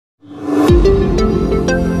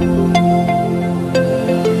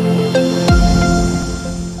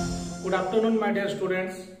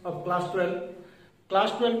students of class 12.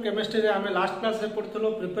 Class 12 chemistry रे हमें last class रे पढ़थलो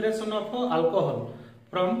preparation of alcohol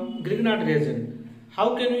from Grignard reagent. How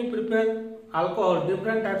can we prepare alcohol,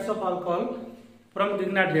 different types of alcohol from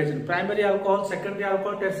Grignard reagent? Primary alcohol, secondary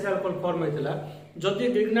alcohol, tertiary alcohol form होइतला. जदि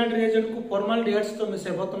Grignard reagent को formaldehydes तो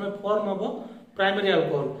मिसेबो तमे form हबो primary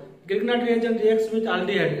alcohol. Grignard reagent reacts with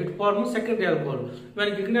aldehyde, it forms secondary alcohol. When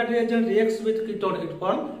Grignard reagent reacts with ketone, it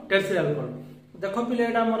forms tertiary alcohol. देखो पिले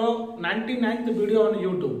एटा हमरो 99th video on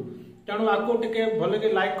YouTube. तेणु आपको टिके भले के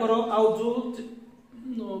लाइक करो आउ जो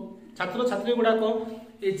छात्र छात्री गुडा को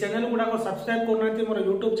ए चैनल गुडा को subscribe करनाती more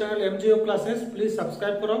YouTube channel MGO classes please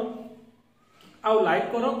subscribe करो आउ लाइक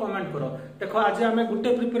करो कमेंट करो. देखो आज हमें गुटे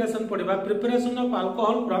preparation पढ़िबा preparation of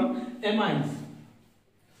alcohol from amines.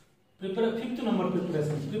 Fifth number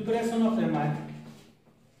preparation of amine.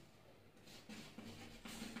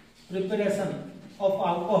 Preparation of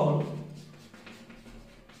alcohol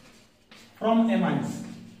from amines.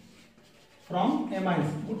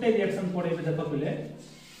 Gute reaction पढ़ेबे देखो पिले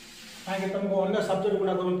काहे तुमको अन्य सब्जेक्ट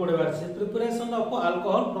गुडा को भी पढ़ेबार छै. Preparation of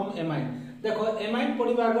alcohol from amine. देखो एमाइन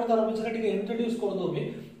पढ़िबा आगर तार पिछले टिके इंट्रोड्यूस कर दोबे.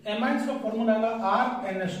 एमाइन्स रो फार्मूला हला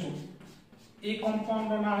RNH2. ई कंपाउंड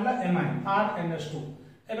रो नाम हला एमाइन RNH2.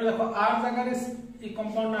 एबे देखो R जगह रे ई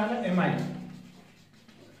कंपाउंड नाम हला एमाइन.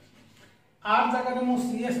 R जगह रे मु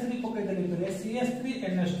CH3 पके देली पहिले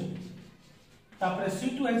CH3NH2. तापर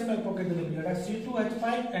C2H5 पके देली पहिले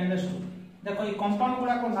C2H5NH2. देखो ई कंपाउंड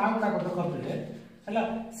गुडा को नाम गुडा को देखो पहिले हला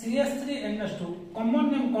CH3NH2 कॉमन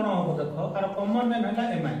नेम कोन हो देखो आर कॉमन नेम हला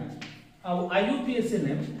एमाइन. आ IUPAC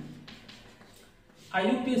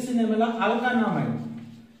नेम हला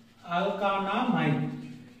अल्कानामाइन.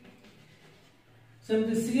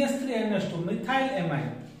 सेमति CH3NH2 मिथाइल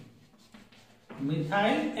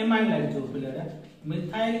एमाइन लाइक जो पिलेरा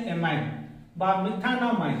मिथाइल एमाइन बा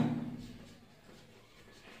मिथानामाइन.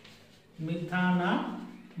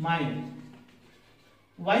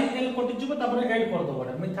 YL कोटि जब तापर ऐड कर दो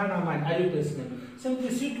बडा मिथानामाइन IUPAC नेम. सेमति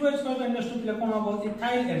C2H5NH2 पिले कोन हो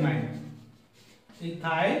इथाइल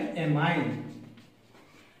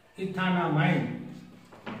इथानामाइन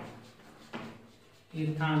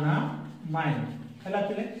हला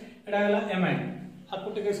पिले एडा हला एमाइन. आपको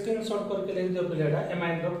टिके स्क्रीनशॉट करके लिख दियो पिले एडा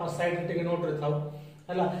एमाइन रो फर्स्ट साइड रे टिके नोट रे थाओ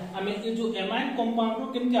हला. हमें ए जो एमाइन कंपाउंड रो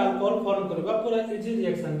केमति अल्कोहल फॉर्म करबा पूरा इजी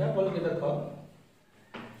रिएक्शन ता बोल के देखो.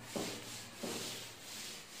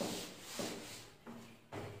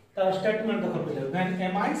 ता स्टेटमेंट देखो पिले when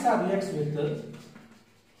amines are reacts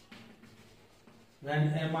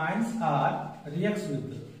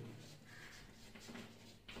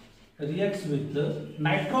with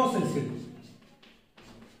nitrous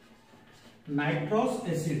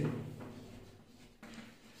acid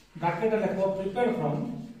bracket लिखो prepared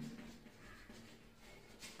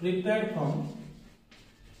from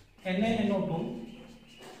NaNO2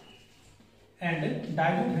 and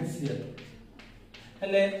dilute HCl.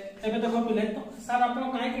 हेले एबे देखो पिले तो सर आपण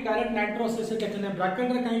काहे कि डायरेक्ट नाइट्रोस एसिड लिखने ब्रैकेट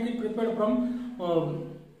रे काहे कि prepared from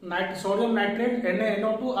sodium nitrate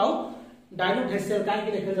NaNO2 आउ डाइल्यूट HCl काहे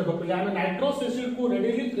कि लिखे देखो पिले हम नाइट्रोस एसिड को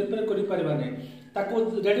रेडीली प्रिपेयर करि परबा नै. ताको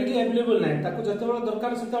रेडीली अवेलेबल नै ताको जते बेला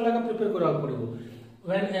दरकार सेते बेला प्रिपेयर करबा पड़िबो.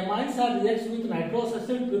 when amines are reacts with nitrous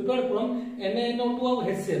acid prepared from NaNO2 आउ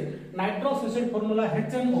HCl. Nitrous acid formula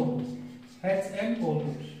HNO2.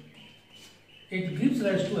 it gives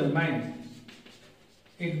rise to amine.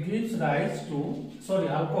 It gives rise to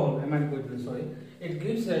alcohol. It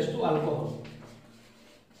gives rise to alcohol.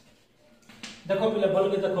 देखो पिले बोल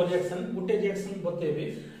के देखो reaction गुटे reaction बतेबे.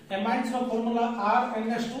 Amines रो formula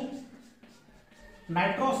RNH2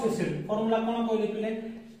 nitrous acid formula कोन कहले पिले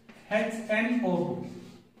HNO2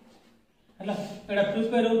 हला. एडा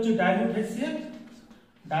प्रिपेयर होची डाइल्यूट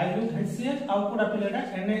HCl आउ कोडा पिले एडा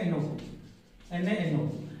NaNO2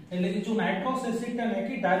 एले कि जो नाइट्रोस एसिड ता नै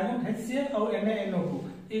कि डाइल्यूट HCl और NaNO2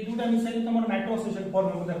 ए दुटा मिसाइल तमर नाइट्रोस एसिड फॉर्म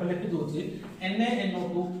में देखो लिखि दोछि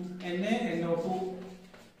NaNO2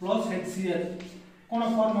 प्लस HCl कोन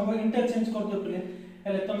फॉर्म हो इंटरचेंज कर दियो पिले.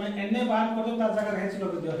 एले तमे Na बाहर कर ता जगह H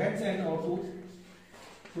लग दियो HNO2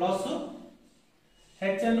 plus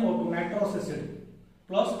HNO2 nitrous acid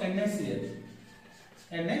plus NaCl.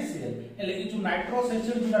 एले जो नाइट्रोस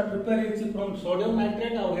एसिड जो प्रिपेयर हिची फ्रॉम सोडियम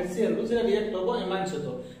नाइट्रेट और HCl रो से रिएक्ट होबो एमाइन सहित.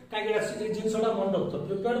 काहे कि जिनसोडा मन रखतो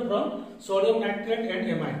prepared from sodium nitrate and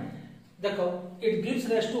amine. देखो it gives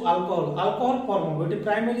rise to alcohol form हो. It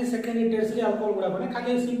primary secondary tertiary alcohol गुडा माने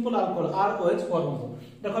खाली सिंपल अल्कोहल ROH फॉर्म हो.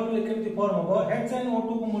 देखो पिले केमति फॉर्म हो HNO2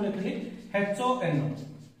 को मु लिखली HONO.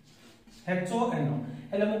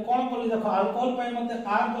 एले मु कोन बोली देखो अल्कोहल पय मते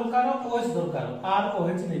R दरकार OH दरकार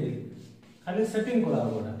ROH नेली खाली सेटिंग करा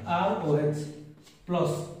होडा ROH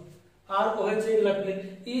प्लस ROH हे लखले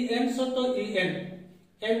EN सतो EN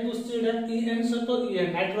एन दुसरी EN सहित EN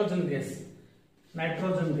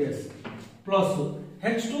nitrogen gas plus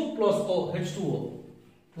H2 plus O H2O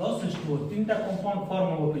plus H2O तीनटा कंपाउंड फॉर्म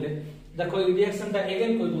हो पिले देखो ई रिएक्शन ता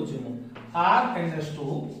अगेन कोइ दोछि मु RNH2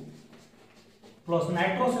 प्लस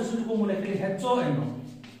नाइट्रोस एसिड को मु लिखली HONO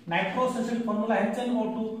nitrous acid formula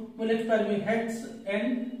HNO2 मु लिख परबी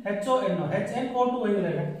HNHONO HNO2 होय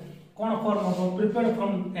गेला कोन फॉर्म हो prepared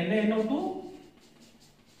from NaNO2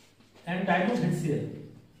 and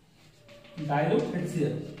dilute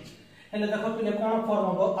HCl एले देखो पिले कोन फॉर्म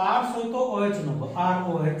हो R सहित OH नबो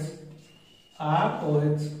ROH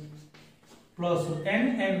प्लस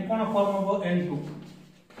NN कोन फॉर्म हो N2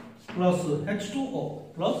 प्लस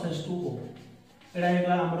H2O एडा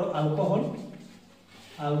एगला हमरो अल्कोहल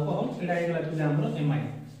एडा एगला पिले हमरो एमाइन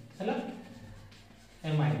हैला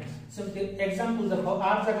एमाइन सेमते एग्जांपल देखो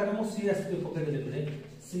R जगह रे मु CH3 पके देले पिले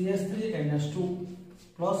CH3NH2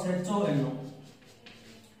 plus HONO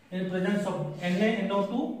in presence of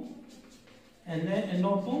NaNO2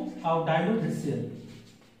 और dilute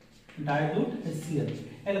HCl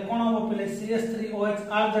एले कोन हो पहले CH3OH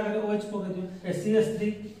R जगह रे OH पके दियो CH3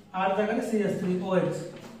 R जगह रे CH3OH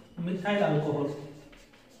methyl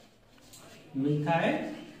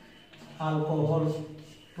alcohol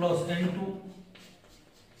plus N2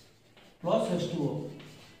 plus H2O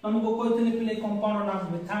तुमको कोई थले पहले कंपाउंड नाम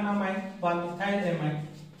मिथानामाइन बा मिथाइल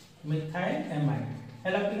एमाइन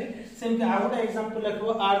हैला पहले सेम के आगोटा एग्जांपल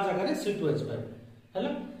लिखबो R जगह रे C2H5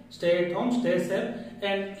 हैला stay at home stay safe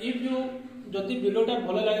and if you जदि वीडियोटा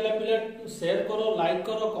भलो लागला पहले शेयर करो लाइक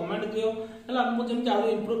करो कमेंट दियो हैला मु जेमति आरो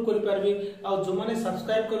इंप्रूव करि परबी आ जो माने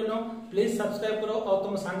सब्सक्राइब करिनो प्लीज सब्सक्राइब करो और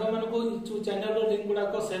तुम सांग मानको चैनल रो लिंक गुडा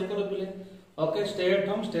को शेयर करो पहले okay stay at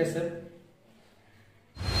home stay safe.